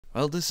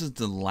Well, this is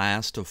the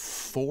last of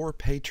 4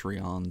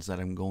 Patreons that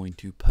I'm going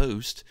to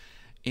post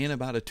in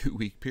about a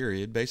 2-week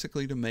period,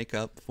 basically to make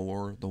up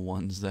for the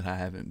ones that I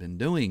haven't been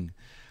doing.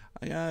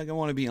 I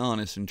want to be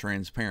honest and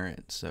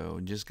transparent, so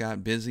just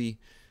got busy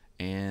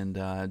and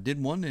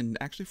did one and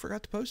actually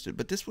forgot to post it.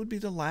 But this would be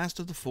the last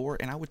of the 4,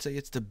 and I would say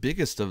it's the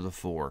biggest of the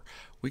 4.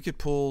 We could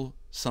pull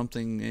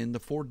something in the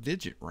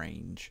 4-digit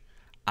range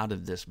out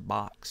of this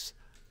box.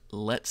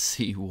 Let's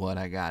see what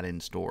I got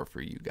in store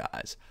for you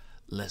guys.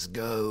 Let's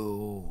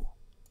go.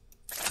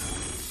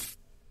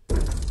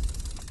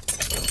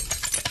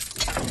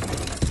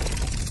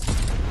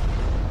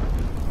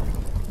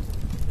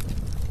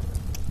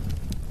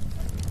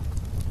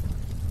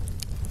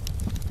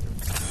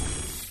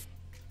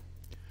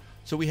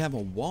 So we have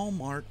a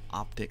Walmart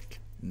Optic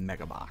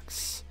Mega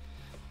Box.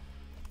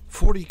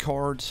 40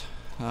 cards,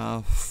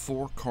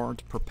 4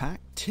 cards per pack,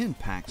 10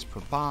 packs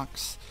per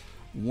box,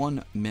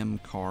 1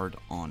 mem card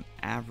on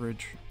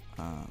average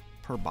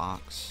per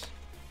box.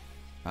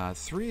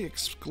 3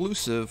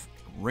 exclusive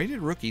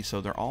rated rookies,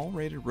 so they're all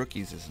rated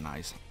rookies, is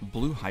nice.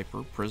 Blue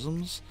Hyper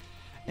Prizms,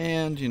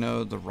 and you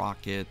know, the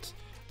Rocket,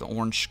 the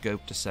Orange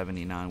Scope to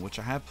 79, which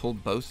I have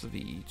pulled both of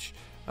each.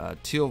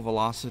 Teal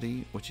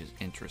Velocity, which is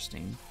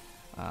interesting,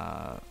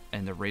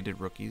 and the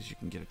rated rookies, you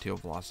can get a Teal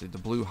Velocity, the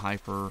Blue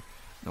Hyper,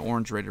 the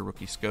Orange rated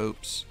rookie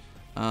scopes.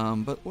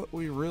 But what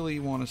we really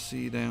want to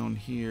see down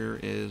here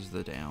is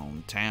the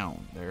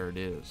downtown. There it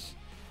is.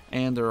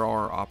 And there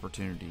are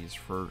opportunities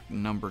for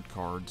numbered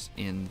cards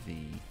in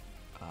the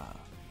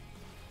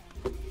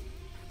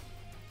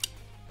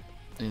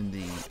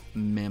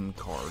mem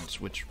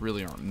cards, which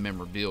really aren't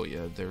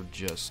memorabilia. They're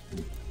just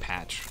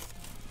patch,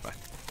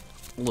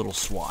 little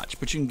swatch.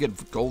 But you can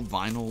get gold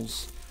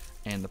vinyls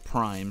and the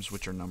primes,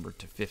 which are numbered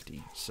to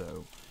 50.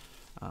 So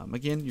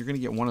again, you're going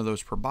to get one of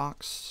those per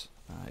box.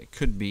 It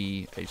could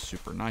be a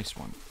super nice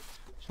one.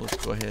 So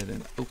let's go ahead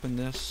and open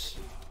this.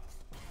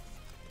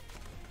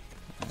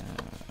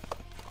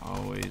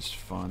 Always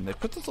fun. They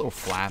put this little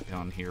flap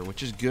on here,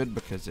 which is good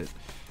because it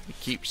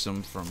keeps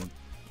them from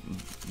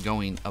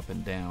going up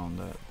and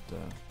down,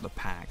 the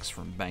packs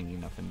from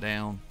banging up and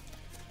down.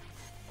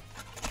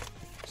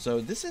 So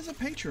this is a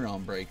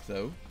Patreon break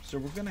though, so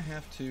we're gonna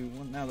have to,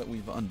 well, now that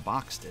we've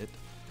unboxed it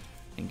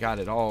and got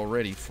it all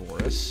ready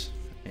for us,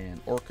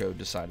 and Orko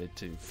decided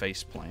to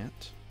face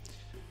plant,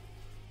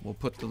 we'll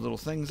put the little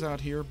things out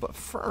here. But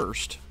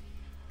first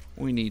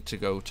we need to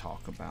go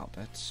talk about,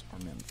 that's our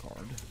mem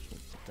card, so we'll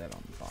put that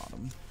on the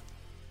bottom.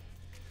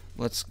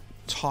 Let's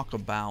talk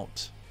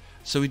about,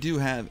 so we do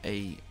have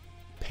a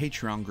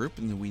Patreon group,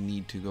 and then we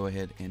need to go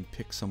ahead and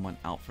pick someone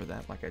out for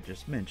that, like I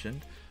just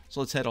mentioned. So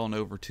let's head on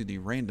over to the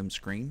random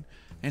screen,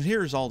 and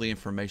here's all the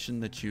information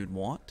that you'd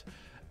want.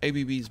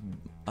 ABB's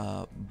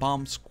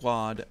Bomb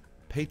Squad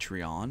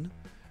Patreon,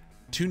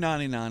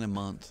 $2.99 a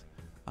month,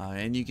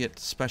 and you get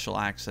special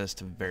access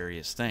to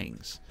various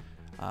things.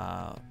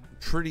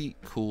 Pretty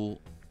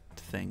cool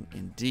thing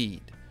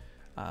indeed.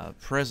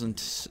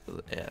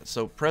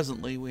 So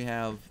presently we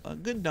have a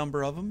good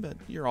number of them, but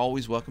you're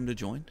always welcome to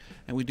join.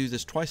 And we do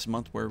this twice a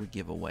month where we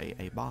give away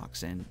a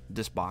box, and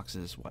this box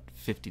is what,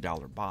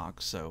 $50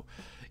 box, so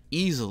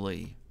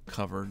easily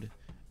covered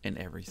in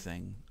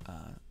everything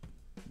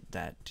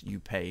that you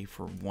pay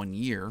for 1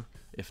 year,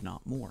 if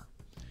not more.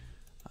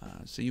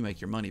 So you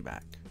make your money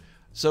back.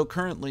 So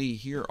currently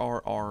here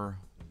are our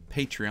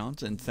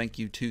Patreons, and thank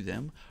you to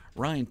them: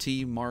 Ryan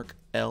T, Mark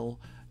L,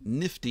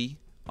 Nifty,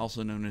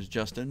 also known as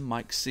Justin,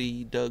 Mike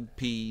C, Doug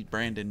P,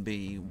 Brandon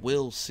B,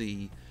 Will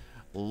C,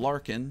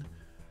 Larkin,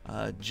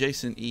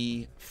 Jason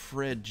E,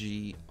 Fred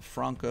G,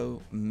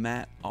 Franco,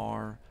 Matt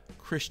R,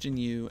 Christian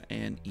U,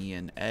 and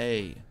Ian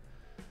A.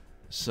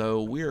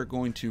 So we are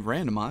going to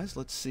randomize.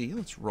 Let's see.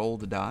 Let's roll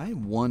the die.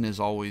 1 is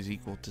always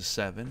equal to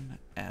 7,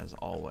 as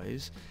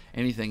always.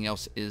 Anything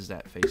else is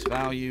that face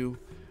value.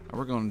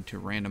 We're going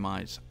to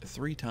randomize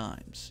 3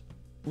 times.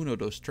 1,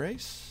 2, 3.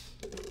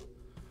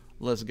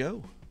 Let's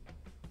go.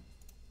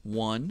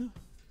 1,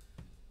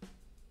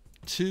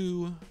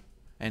 2,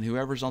 and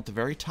whoever's on the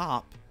very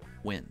top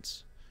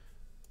wins.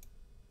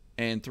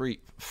 And 3,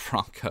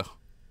 Franco.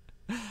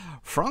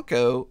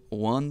 Franco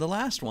won the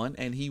last one,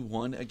 and he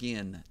won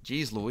again.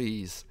 Jeez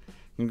Louise.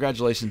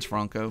 Congratulations,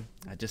 Franco.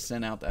 I just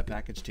sent out that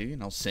package to you,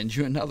 and I'll send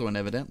you another one,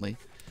 evidently.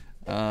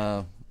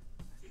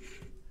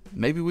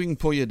 Maybe we can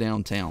pull you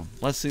downtown.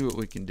 Let's see what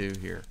we can do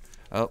here.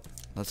 Oh,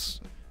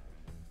 let's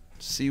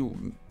see.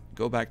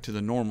 Go back to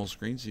the normal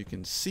screen so you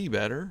can see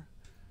better.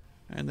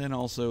 And then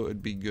also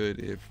it'd be good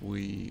if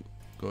we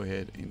go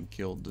ahead and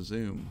kill the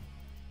zoom.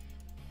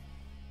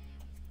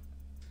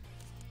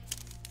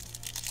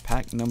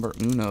 Pack number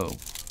 1.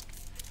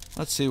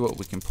 Let's see what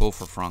we can pull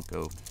for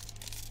Franco.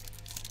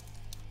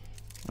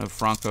 I know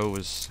Franco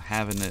was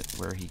having it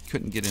where he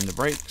couldn't get into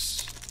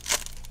breaks,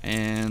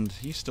 and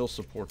he still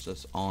supports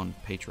us on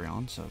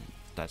Patreon, so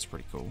that's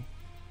pretty cool.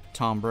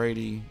 Tom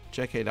Brady,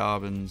 J.K.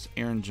 Dobbins,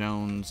 Aaron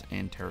Jones,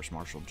 and Terrace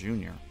Marshall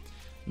Jr.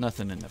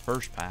 Nothing in the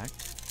first pack.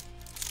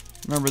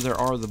 Remember, there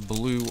are the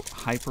blue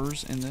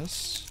hypers in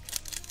this.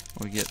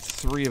 We get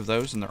 3 of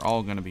those, and they're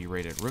all going to be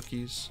rated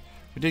rookies.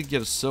 We did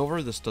get a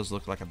silver. This does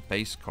look like a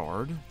base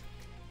card.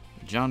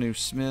 Jonnu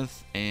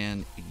Smith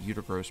and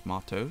Eudogros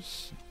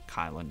Matos.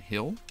 Kylan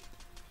Hill.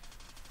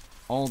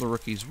 All the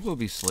rookies will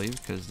be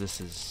sleeved because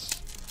this is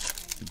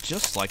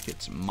just like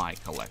it's my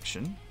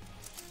collection.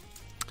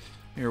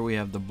 Here we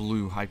have the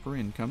blue hyper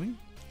incoming.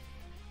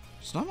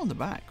 It's not on the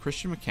back.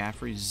 Christian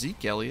McCaffrey,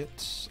 Zeke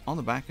Elliott. On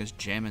the back is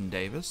Jamin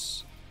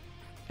Davis.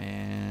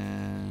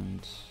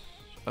 And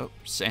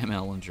Sam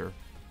Ehlinger.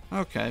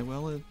 Okay,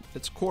 well,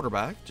 it's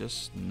quarterback,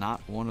 just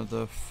not one of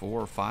the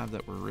 4 or 5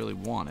 that we really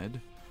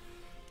wanted.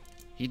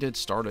 He did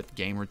start a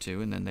game or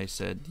two, and then they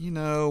said, you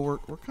know,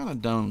 we're kind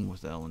of done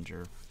with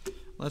Ehlinger.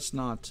 Let's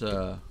not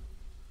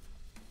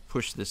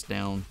push this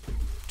down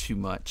too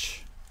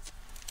much.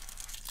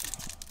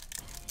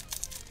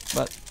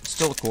 But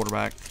still a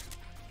quarterback,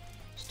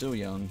 still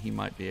young. He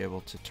might be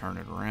able to turn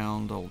it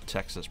around. Old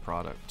Texas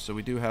product. So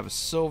we do have a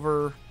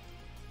silver.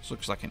 This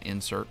looks like an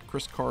insert.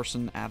 Chris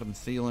Carson, Adam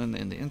Thielen,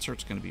 and the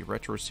insert's going to be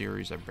Retro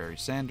Series of Barry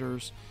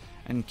Sanders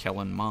and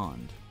Kellen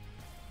Mond.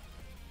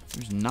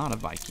 Who's not a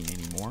Viking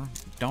anymore.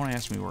 Don't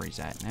ask me where he's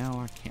at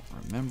now. I can't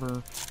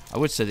remember. I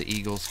would say the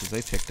Eagles because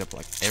they picked up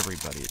like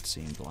everybody, it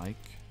seemed like.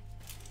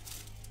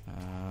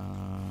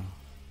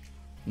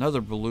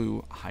 Another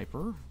blue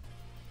hyper.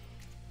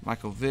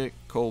 Michael Vick,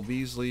 Cole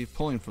Beasley.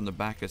 Pulling from the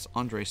back is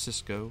Andre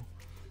Sisco.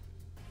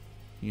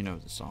 You know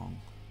the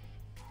song.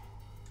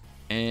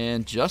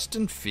 And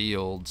Justin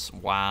Fields.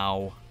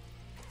 Wow.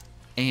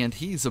 And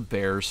he's a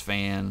Bears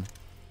fan.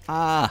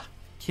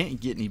 Can't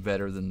get any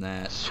better than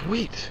that.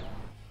 Sweet.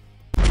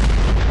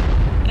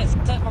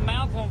 Set my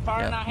mouth on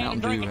fire and I had to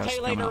Mountain drink Dew a has to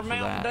come K-Later out for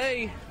Mountain that.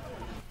 Dew.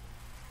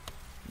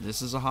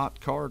 This is a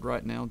hot card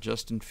right now.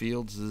 Justin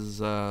Fields is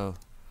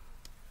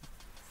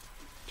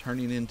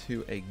turning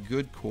into a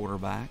good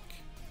quarterback.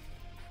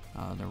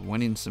 They're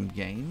winning some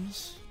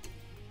games.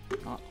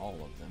 Not all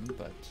of them,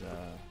 but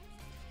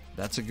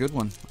that's a good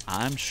one.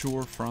 I'm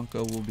sure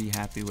Franco will be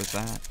happy with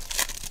that.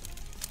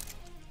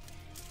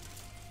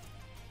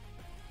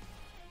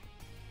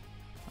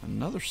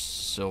 Another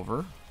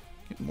silver.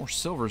 Getting more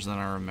silvers than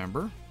I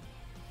remember.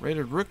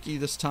 Rated rookie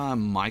this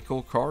time,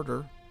 Michael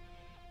Carter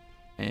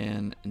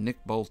and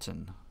Nick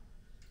Bolton.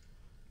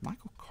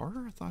 Michael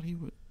Carter? I thought he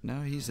would...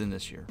 No, he's in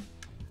this year.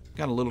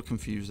 Got a little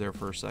confused there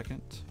for a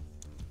second.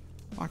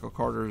 Michael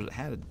Carter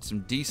had some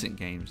decent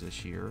games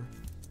this year.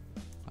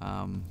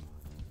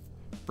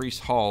 Breece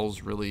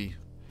Hall's really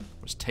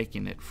was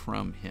taking it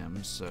from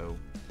him, so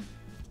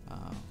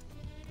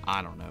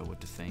I don't know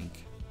what to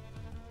think.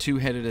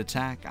 Two-headed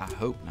attack? I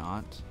hope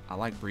not. I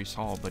like Breece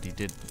Hall, but he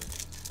did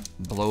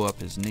blow up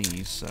his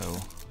knees, so...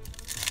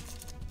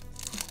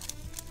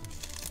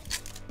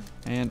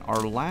 And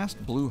our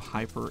last blue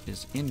hyper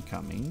is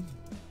incoming.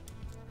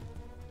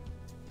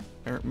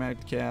 Eric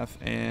Metcalf,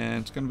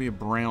 and it's going to be a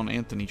brown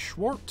Anthony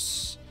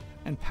Schwartz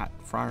and Pat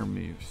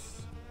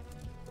Freiermuth.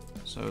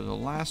 So the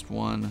last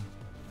one,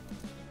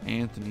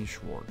 Anthony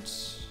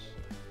Schwartz.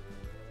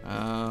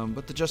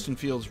 But the Justin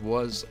Fields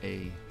was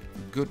a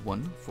good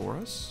one for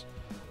us.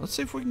 Let's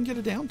see if we can get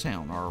a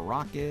downtown or a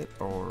rocket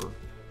or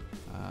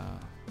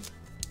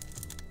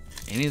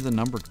any of the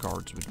numbered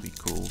cards would be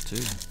cool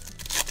too.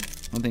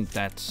 I think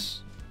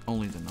that's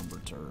only the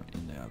numbered are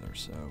in the other.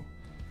 So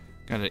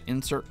got an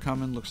insert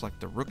coming. Looks like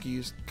the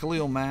rookies: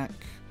 Khalil Mack,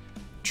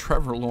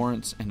 Trevor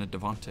Lawrence, and a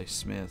Devontae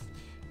Smith.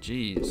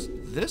 Geez,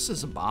 this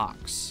is a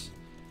box.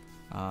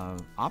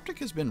 Optic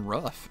has been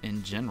rough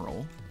in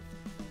general,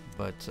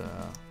 but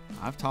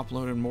I've top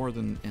loaded more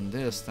in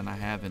this than I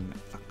have in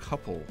a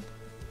couple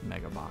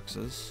mega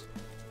boxes.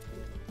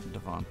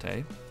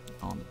 Devontae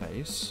on the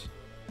base.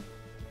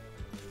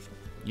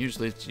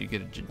 Usually it's you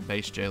get a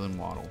base Jalen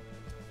Waddle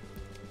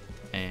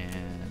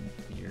and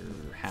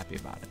you're happy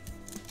about it.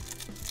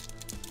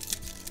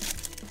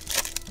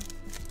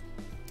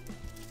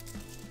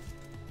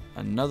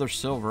 Another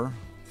silver.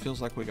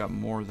 Feels like we got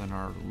more than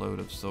our load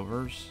of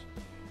silvers.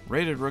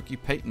 Rated rookie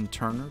Peyton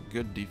Turner,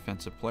 good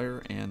defensive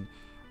player, and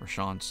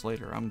Rashawn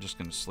Slater. I'm just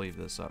going to sleeve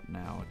this up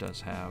now. It does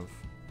have...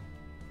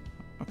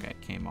 Okay,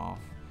 it came off.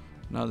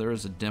 No, there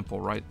is a dimple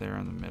right there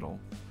in the middle.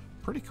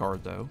 Pretty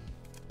card, though.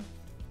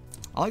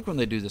 I like when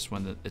they do this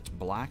when it's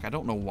black. I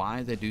don't know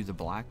why they do the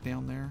black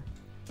down there.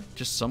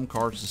 Just some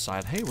cards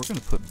decide, hey, we're going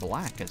to put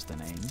black as the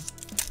name.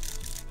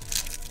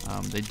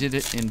 They did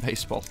it in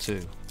baseball,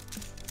 too.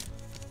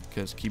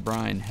 Because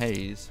Ke'Bryan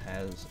Hayes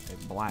has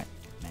a black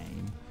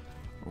name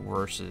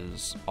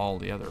versus all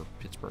the other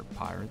Pittsburgh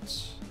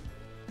Pirates.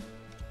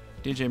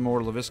 DJ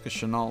Moore, LaVisca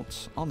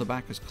Chenault. On the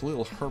back is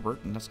Khalil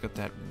Herbert, and that's got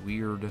that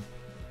weird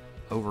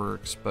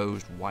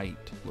overexposed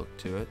white look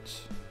to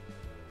it.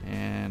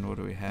 And what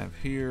do we have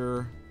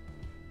here?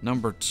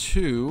 Number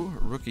 2,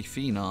 rookie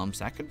phenoms.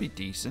 That could be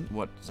decent.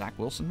 What, Zach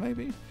Wilson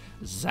maybe?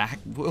 Zach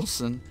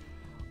Wilson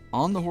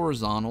on the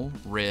horizontal,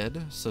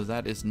 red, so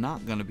that is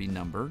not going to be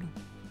numbered.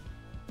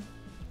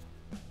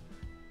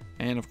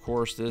 And of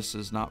course, this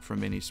is not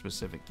from any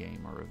specific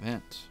game or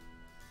event.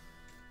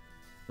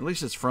 At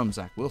least it's from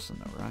Zach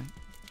Wilson, though, right?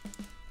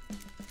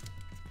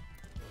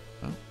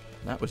 Oh,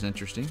 that was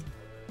interesting.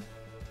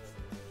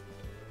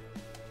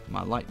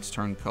 My lights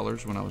turned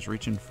colors when I was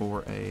reaching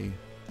for a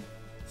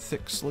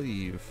thick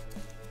sleeve.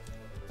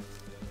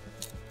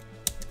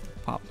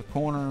 Pop the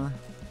corner,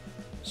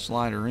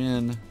 slide her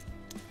in,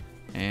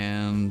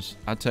 and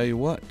I tell you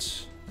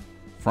what,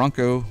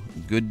 Franco,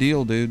 good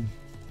deal, dude.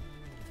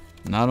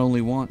 Not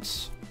only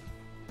once,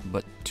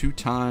 but 2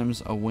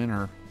 times a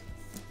winner.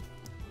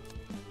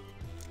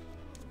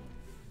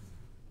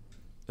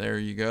 There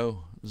you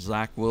go.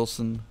 Zach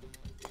Wilson,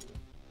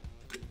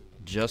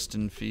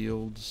 Justin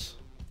Fields.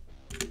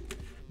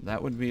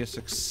 That would be a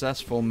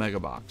successful mega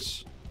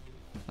box.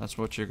 That's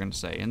what you're going to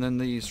say. And then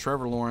these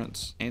Trevor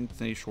Lawrence,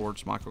 Anthony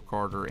Schwartz, Michael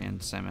Carter,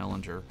 and Sam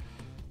Ehlinger.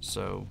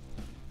 So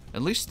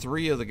at least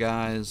 3 of the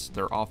guys,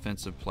 they're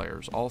offensive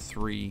players. All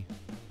 3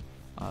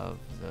 of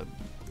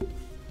the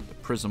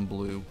Prism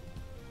Blue.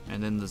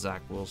 And then the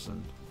Zach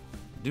Wilson.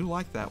 Do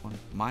like that one.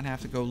 Might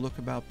have to go look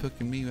about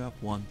picking me up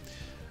one.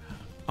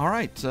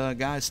 Alright,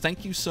 guys,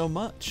 thank you so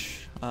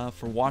much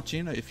for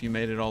watching. If you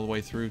made it all the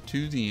way through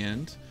to the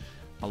end.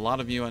 A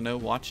lot of you I know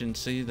watch and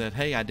see that,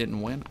 hey, I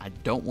didn't win. I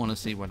don't want to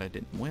see what I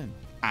didn't win.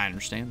 I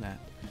understand that.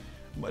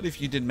 But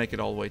if you did make it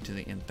all the way to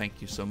the end, thank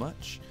you so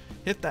much.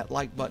 Hit that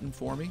like button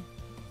for me.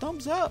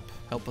 Thumbs up.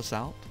 Help us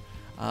out.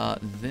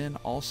 Then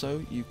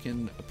also you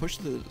can push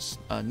the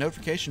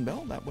notification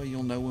bell. That way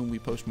you'll know when we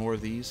post more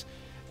of these.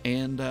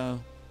 And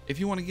if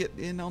you want to get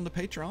in on the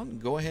Patreon,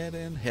 go ahead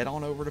and head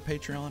on over to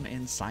Patreon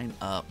and sign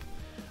up.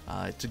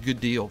 It's a good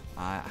deal.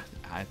 I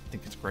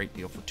think it's a great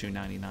deal for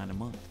 $2.99 a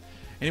month.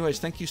 Anyways,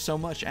 thank you so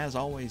much. As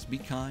always, be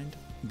kind,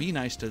 be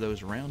nice to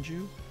those around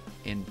you,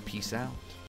 and peace out.